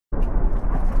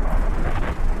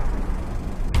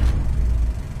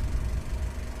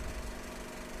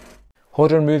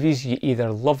Horror movies, you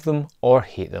either love them or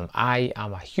hate them. I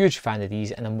am a huge fan of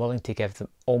these and I'm willing to give them,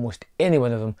 almost any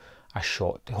one of them, a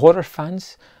shot. Horror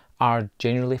fans are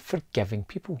generally forgiving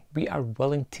people. We are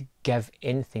willing to give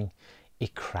anything a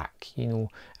crack, you know,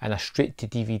 and a straight to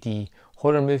DVD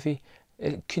horror movie,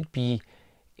 it could be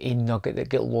a nugget that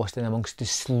get lost in amongst the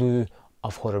slew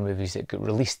of horror movies that got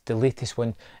released. The latest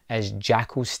one is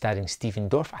Jackals, starring Stephen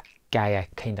Dorff, a guy I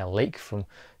kind of like from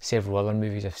several other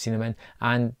movies I've seen him in,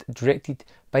 and directed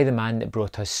by the man that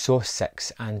brought us Saw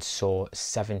 6 and Saw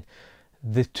 7.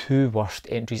 The two worst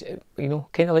entries, you know,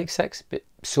 kind of like 6, but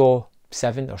Saw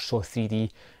 7 or Saw 3D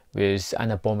was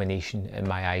an abomination in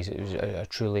my eyes. It was a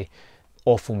truly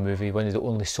awful movie, one of the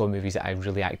only Saw movies that I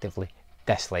really actively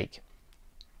dislike.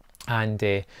 And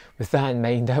with that in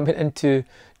mind, I went into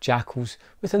Jackals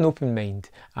with an open mind,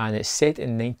 and it's set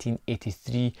in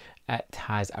 1983. It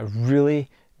has a really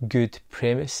good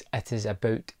premise. It is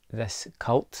about this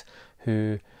cult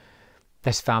who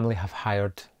this family have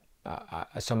hired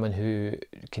someone who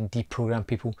can deprogram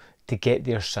people to get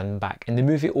their son back. And the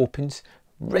movie opens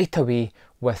right away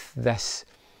with this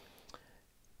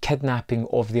kidnapping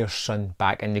of their son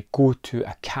back, and they go to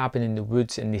a cabin in the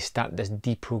woods and they start this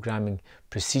deprogramming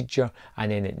procedure,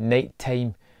 and then at night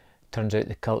time turns out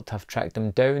the cult have tracked them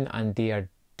down and they are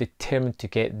determined to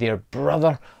get their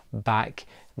brother back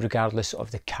regardless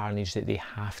of the carnage that they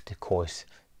have to cause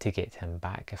to get him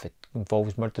back. If it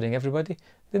involves murdering everybody,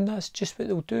 then that's just what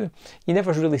they'll do. You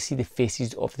never really see the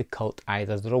faces of the cult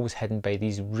either. They're always hidden by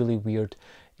these really weird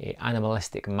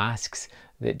animalistic masks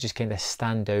that just kind of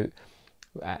stand out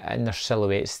in their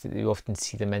silhouettes that you often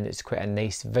see them in. It's quite a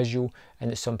nice visual,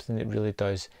 and it's something that really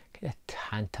does kind of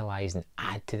tantalise and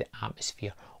add to the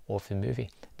atmosphere of the movie.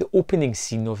 The opening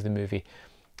scene of the movie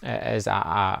is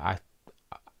a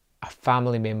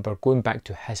family member going back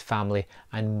to his family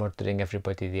and murdering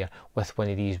everybody there with one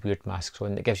of these weird masks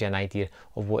on. It gives you an idea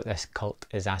of what this cult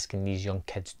is asking these young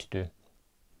kids to do.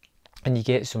 And you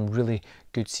get some really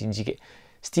good scenes. You get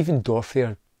Stephen Dorff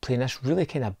there playing this really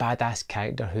kind of badass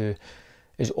character who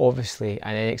is obviously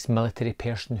an ex-military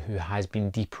person who has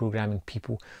been deprogramming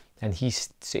people, and he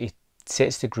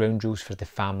sets the ground rules for the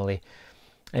family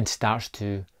and starts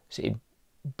to sort of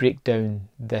break down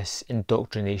this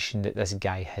indoctrination that this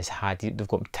guy has had. They've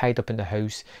got him tied up in the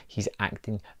house, he's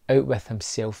acting out with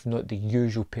himself, not the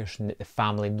usual person that the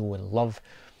family know and love,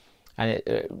 and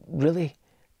it really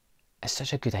is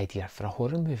such a good idea for a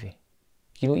horror movie.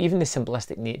 You know, even the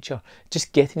simplistic nature,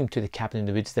 just getting him to the cabin in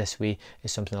the woods this way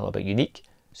is something a little bit unique,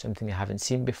 something I haven't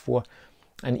seen before.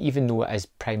 And even though it is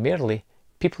primarily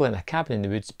people in a cabin in the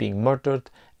woods being murdered,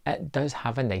 it does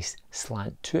have a nice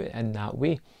slant to it in that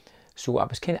way. So I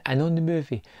was kind of in on the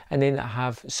movie, and then I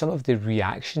have some of the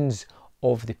reactions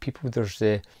of the people. There's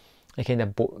the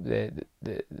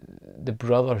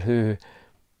brother who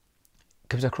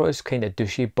comes across kind of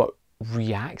douchey, but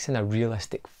reacts in a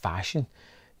realistic fashion.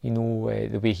 You know,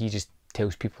 the way he just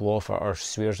tells people off or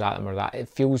swears at them or that. It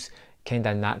feels kind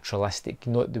of naturalistic,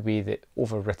 not the way that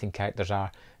overwritten characters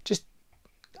are. Just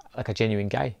like a genuine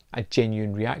guy, a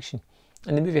genuine reaction.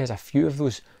 And the movie has a few of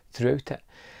those throughout it.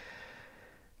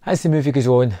 As the movie goes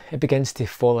on, it begins to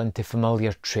fall into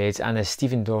familiar treads, and as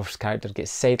Stephen Dorff's character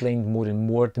gets sidelined more and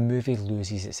more, the movie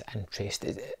loses its interest.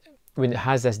 When it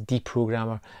has this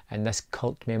deprogrammer and this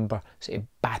cult member sort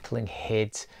of battling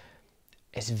heads,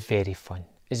 it's very fun.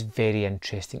 It's very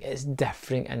interesting, it's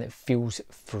different, and it feels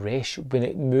fresh. When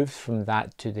it moves from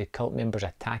that to the cult members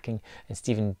attacking and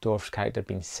Stephen Dorff's character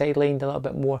being sidelined a little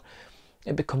bit more,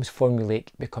 it becomes formulaic,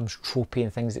 it becomes tropey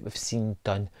and things that we've seen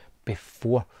done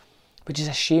before, which is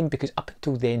a shame because up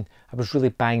until then I was really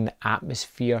buying the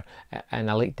atmosphere,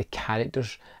 and I liked the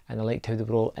characters, and I liked how they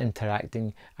were all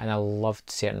interacting, and I loved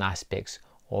certain aspects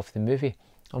of the movie.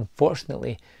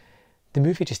 Unfortunately, the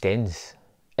movie just ends.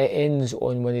 It ends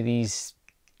on one of these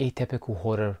atypical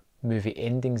horror movie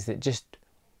endings that just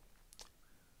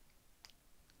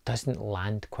doesn't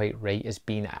land quite right as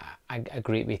being a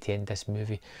great way to end this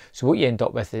movie. So what you end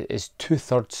up with is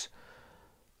 2/3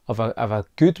 of a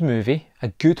good movie, a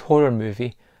good horror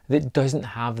movie that doesn't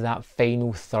have that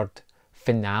final third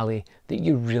finale that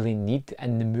you really need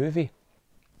in the movie.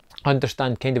 I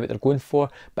understand kind of what they're going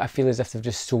for, but I feel as if they've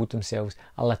just sold themselves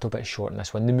a little bit short in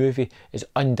this one. The movie is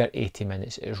under 80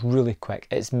 minutes, it's really quick,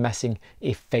 it's missing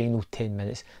a final 10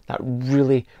 minutes. That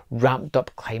really ramped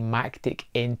up climactic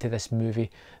end to this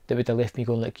movie that would have left me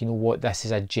going like, you know what, this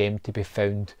is a gem to be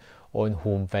found on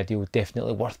home video,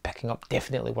 definitely worth picking up,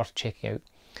 definitely worth checking out.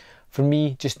 For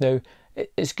me, just now,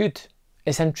 it's good,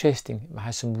 it's interesting, it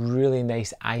has some really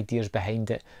nice ideas behind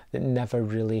it that never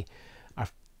really are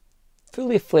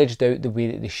fully fledged out the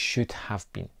way that they should have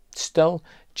been. Still,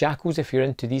 Jackals, if you're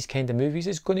into these kind of movies,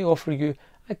 is going to offer you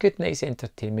a good night's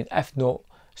entertainment, if not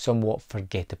somewhat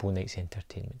forgettable night's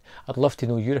entertainment. I'd love to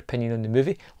know your opinion on the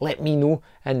movie. Let me know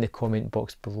in the comment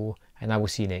box below, and I will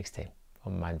see you next time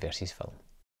on Man vs. Film.